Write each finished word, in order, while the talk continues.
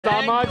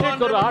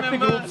सामाजिक और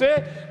आर्थिक रूप से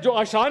जो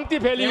अशांति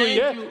फैली हुई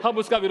है, हम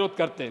उसका विरोध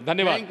करते हैं।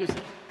 धन्यवाद।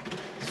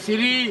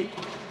 Shri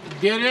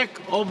Derek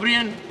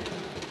O'Brien,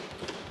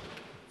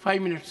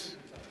 5 minutes.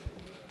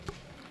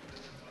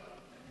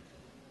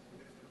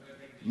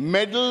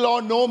 Medal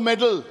or no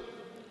medal,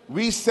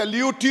 we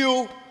salute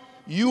you.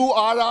 You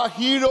are our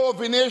hero,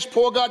 Vinesh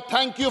Phogat.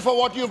 Thank you for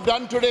what you've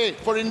done today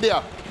for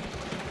India.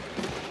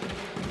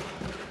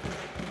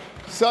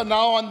 Sir,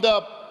 now on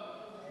the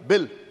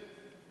bill.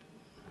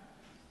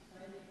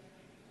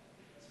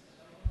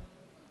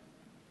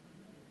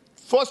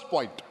 First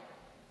point,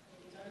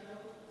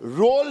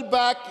 roll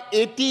back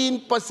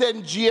 18%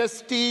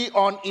 GST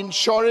on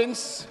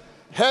insurance,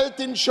 health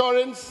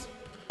insurance,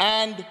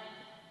 and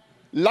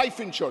life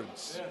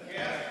insurance.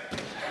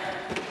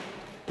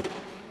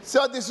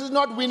 Sir, this is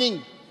not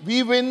winning.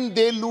 We win,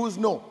 they lose.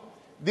 No.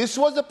 This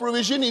was a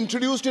provision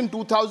introduced in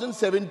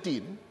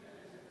 2017.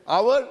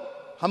 Our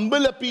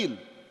humble appeal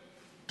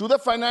to the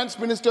finance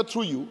minister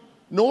through you,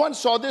 no one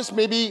saw this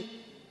maybe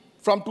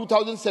from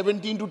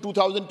 2017 to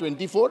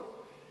 2024.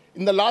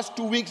 In the last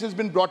 2 weeks, it's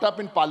been brought up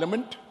in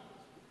Parliament.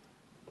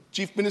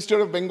 Chief Minister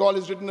of Bengal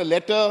has written a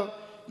letter.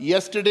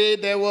 Yesterday,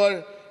 there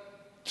were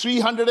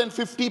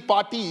 350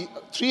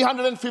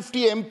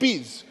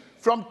 MPs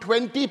from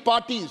 20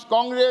 parties,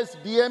 Congress,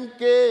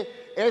 DMK,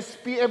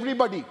 SP,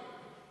 everybody.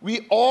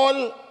 We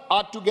all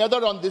are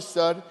together on this,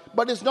 sir,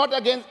 but it's not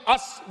against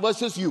us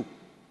versus you.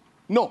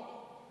 No.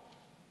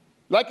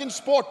 Like in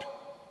sport,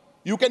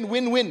 you can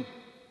win-win.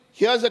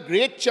 Here's a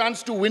great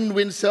chance to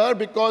win-win, sir,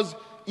 because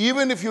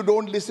even if you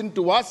don't listen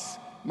to us,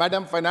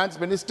 Madam Finance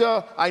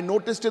Minister, I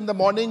noticed in the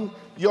morning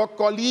your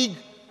colleague,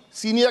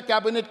 senior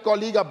cabinet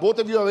colleague, both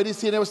of you are very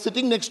senior, was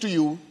sitting next to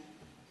you.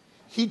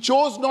 He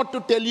chose not to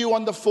tell you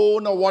on the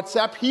phone or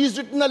WhatsApp. He's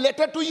written a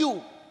letter to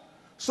you.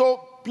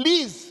 So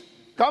please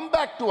come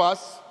back to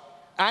us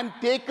and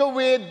take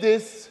away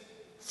this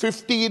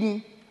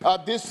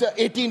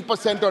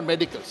 18% on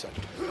medical, sir.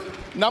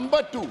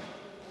 Number two,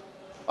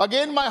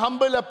 again my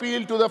humble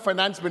appeal to the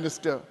Finance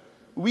Minister.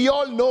 We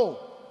all know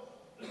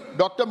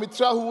Dr.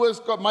 Mitra, who was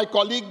my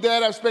colleague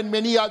there, I've spent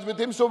many hours with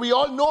him, so we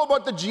all know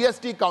about the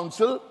GST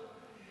Council.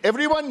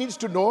 Everyone needs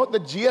to know the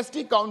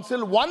GST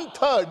Council,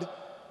 1/3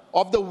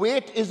 of the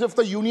weight is of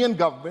the union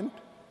government.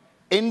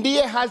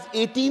 NDA has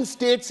 18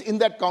 states in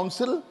that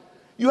council.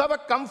 You have a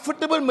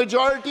comfortable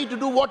majority to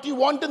do what you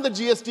want in the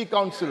GST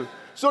Council.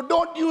 So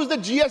don't use the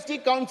GST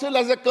Council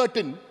as a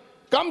curtain.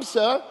 Come,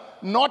 sir,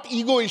 not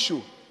ego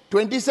issue.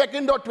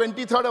 22nd or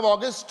 23rd of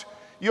August,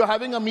 you're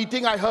having a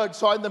meeting, I heard,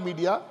 saw in the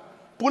media.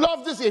 Pull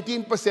off this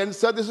 18%,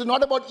 sir. This is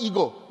not about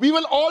ego. We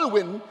will all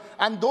win,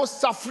 and those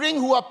suffering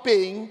who are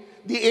paying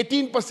the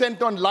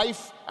 18% on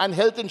life and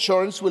health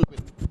insurance will win.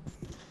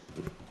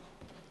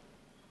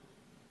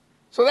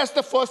 So that's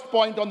the first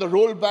point on the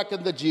rollback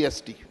and the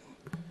GST.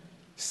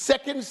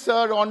 Second,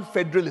 sir, on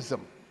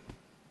federalism.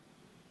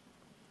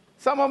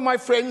 Some of my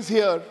friends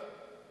here,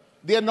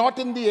 they are not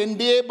in the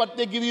NDA, but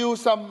they give you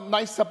some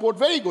nice support.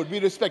 Very good, we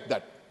respect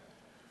that.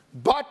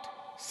 But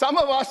some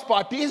of us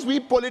parties,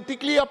 we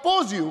politically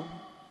oppose you.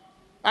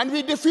 And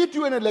we defeat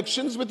you in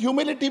elections. With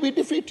humility, we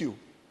defeat you.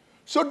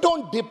 So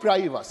don't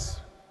deprive us.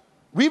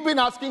 We've been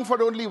asking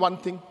for only one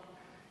thing.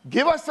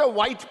 Give us a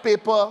white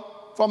paper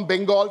from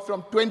Bengal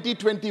from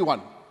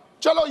 2021.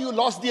 Chalo, you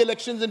lost the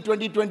elections in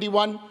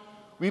 2021.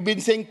 We've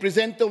been saying,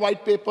 present the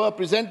white paper,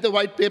 present the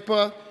white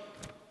paper.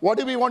 What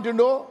do we want to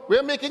know?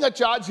 We're making a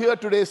charge here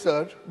today,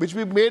 sir, which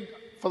we've made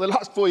for the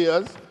last 4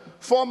 years.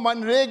 For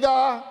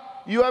Manrega,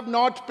 you have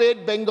not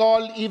paid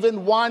Bengal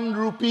even 1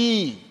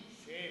 rupee.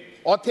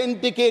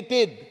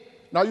 Authenticated.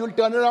 Now you'll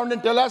turn around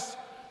and tell us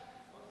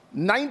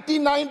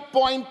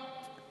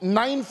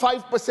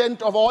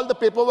 99.95% of all the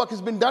paperwork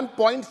has been done,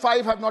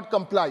 0.5 have not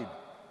complied.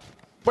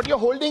 But you're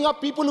holding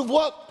up people who've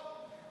worked.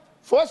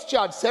 First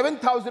charge,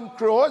 7,000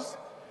 crores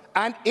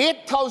and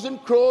 8,000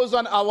 crores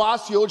on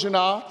Awas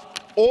Yojana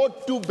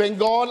owed to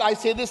Bengal. I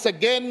say this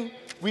again,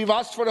 we've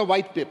asked for a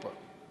white paper.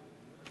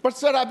 But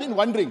sir, I've been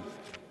wondering,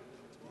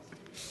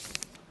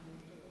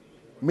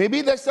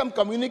 maybe there's some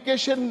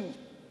communication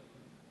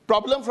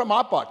problem from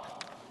our part,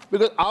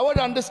 because our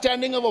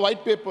understanding of a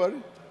white paper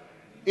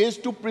is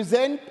to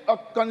present a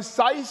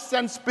concise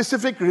and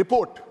specific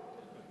report.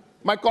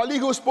 My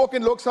colleague who spoke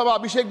in Lok Sabha,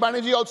 Abhishek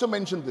Banerjee, also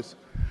mentioned this.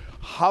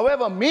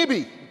 However,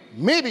 maybe,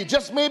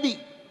 just maybe,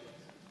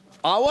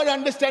 our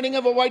understanding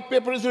of a white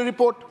paper is a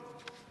report.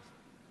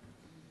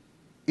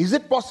 Is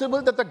it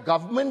possible that the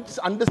government's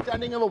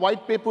understanding of a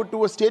white paper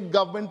to a state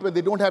government where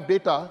they don't have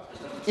data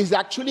is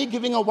actually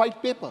giving a white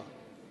paper?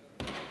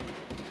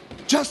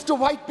 Just a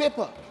white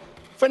paper.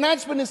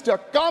 Finance Minister,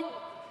 come,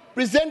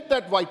 present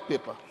that white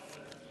paper.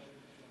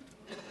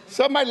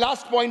 Sir, my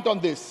last point on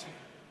this.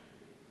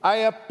 I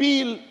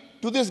appeal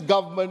to this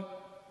government,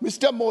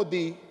 Mr.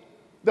 Modi,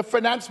 the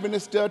Finance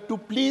Minister, to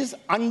please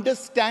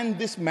understand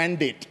this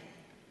mandate.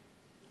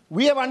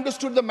 We have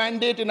understood the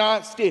mandate in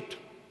our state.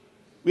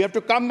 We have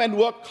to come and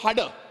work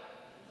harder.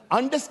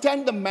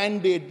 Understand the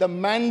mandate. The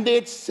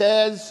mandate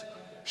says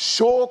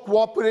show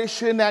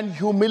cooperation and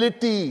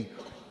humility.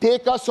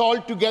 take us all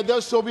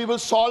together so we will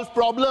solve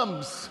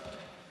problems.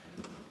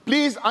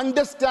 Please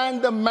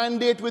understand the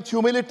mandate with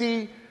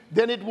humility,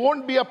 then it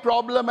won't be a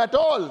problem at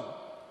all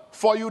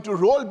for you to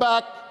roll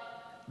back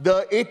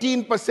the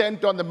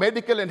 18% on the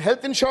medical and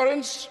health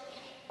insurance,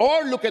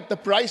 or look at the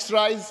price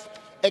rise,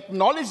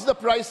 acknowledge the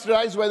price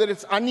rise, whether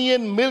it's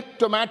onion, milk,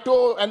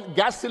 tomato, and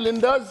gas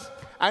cylinders,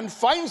 and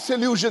find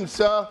solutions,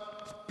 sir.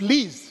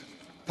 Please.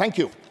 Thank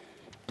you.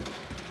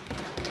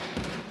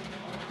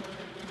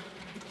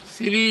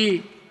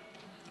 Shri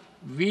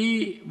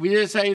V. Vijay